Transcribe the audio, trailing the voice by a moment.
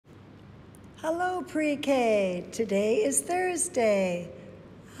Hello, Pre-K. Today is Thursday.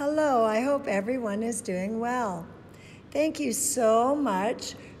 Hello, I hope everyone is doing well. Thank you so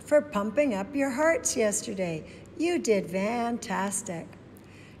much for pumping up your hearts yesterday. You did fantastic.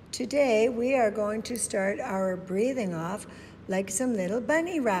 Today, we are going to start our breathing off like some little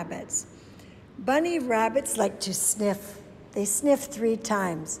bunny rabbits. Bunny rabbits like to sniff. They sniff 3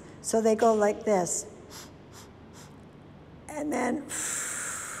 times. So they go like this. And then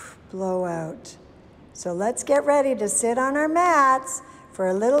blow out. So let's get ready to sit on our mats for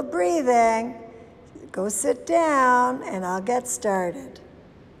a little breathing. Go sit down and I'll get started.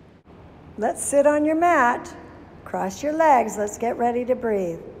 Let's sit on your mat. Cross your legs. Let's get ready to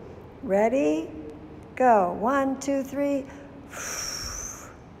breathe. Ready? Go. 1, 2, 3.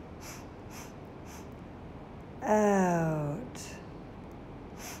 Out.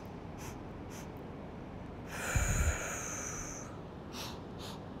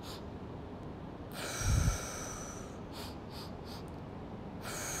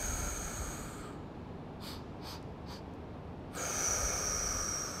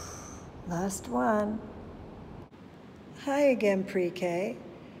 Last one. Hi again, Pre-K.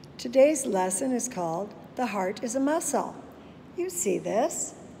 Today's lesson is called The Heart is a Muscle. You see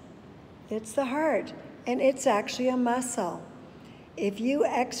this? It's the heart, and it's actually a muscle. If you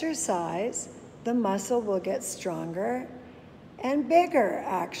exercise, the muscle will get stronger and bigger,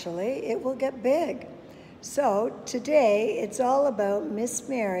 actually. It will get big. So today, it's all about Miss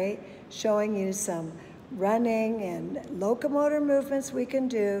Mary showing you some running and locomotor movements we can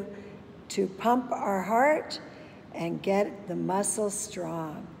do to pump our heart and get the muscles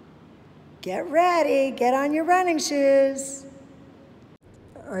strong. Get ready, get on your running shoes.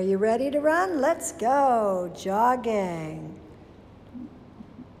 Are you ready to run? Let's go, jogging.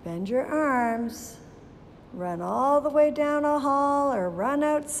 Bend your arms, run all the way down a hall or run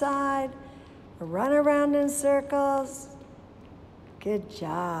outside or run around in circles. Good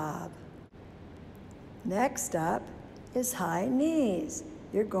job. Next up is high knees.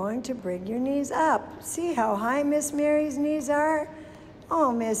 You're going to bring your knees up. See how high Miss Mary's knees are? Oh,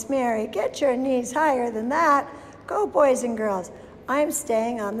 Miss Mary, get your knees higher than that. Go, boys and girls. I'm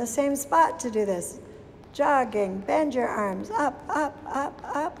staying on the same spot to do this. Jogging, bend your arms, up, up, up,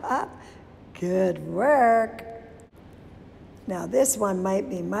 up, up. Good work. Now this one might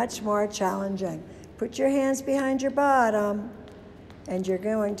be much more challenging. Put your hands behind your bottom, and you're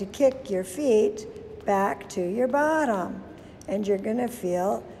going to kick your feet back to your bottom. And you're gonna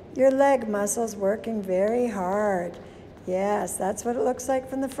feel your leg muscles working very hard. Yes, that's what it looks like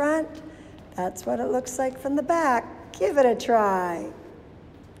from the front. That's what it looks like from the back. Give it a try.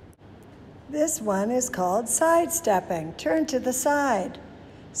 This one is called sidestepping. Turn to the side.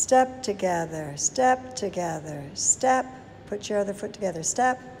 Step together, step together, step. Put your other foot together,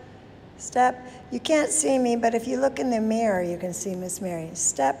 step, step. You can't see me, but if you look in the mirror, you can see Miss Mary.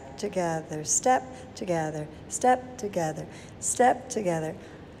 Step together, step together, step together, step together.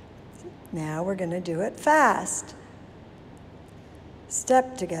 Now we're gonna do it fast.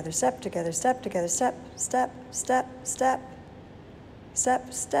 Step together, step together, step together, step, step, step, step,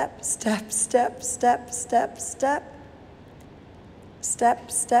 step, step, step, step, step, step, step, step,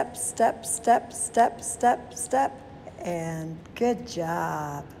 step, step, step, step, step, step, and good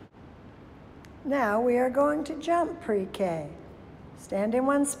job. Now we are going to jump, Pre-K. Stand in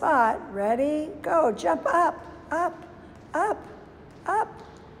one spot. Ready? Go. Jump up, up, up, up.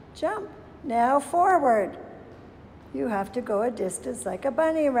 Jump. Now forward. You have to go a distance like a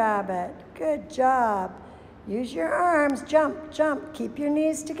bunny rabbit. Good job. Use your arms. Jump, jump. Keep your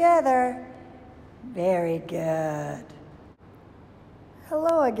knees together. Very good.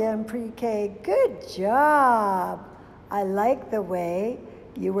 Hello again, Pre-K. Good job. I like the way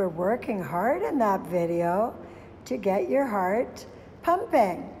you were working hard in that video to get your heart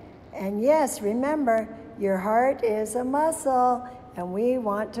pumping. And yes, remember, your heart is a muscle and we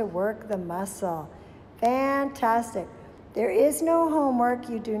want to work the muscle. Fantastic. There is no homework.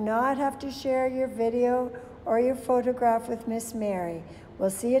 You do not have to share your video or your photograph with Miss Mary. We'll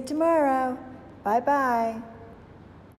see you tomorrow. Bye-bye.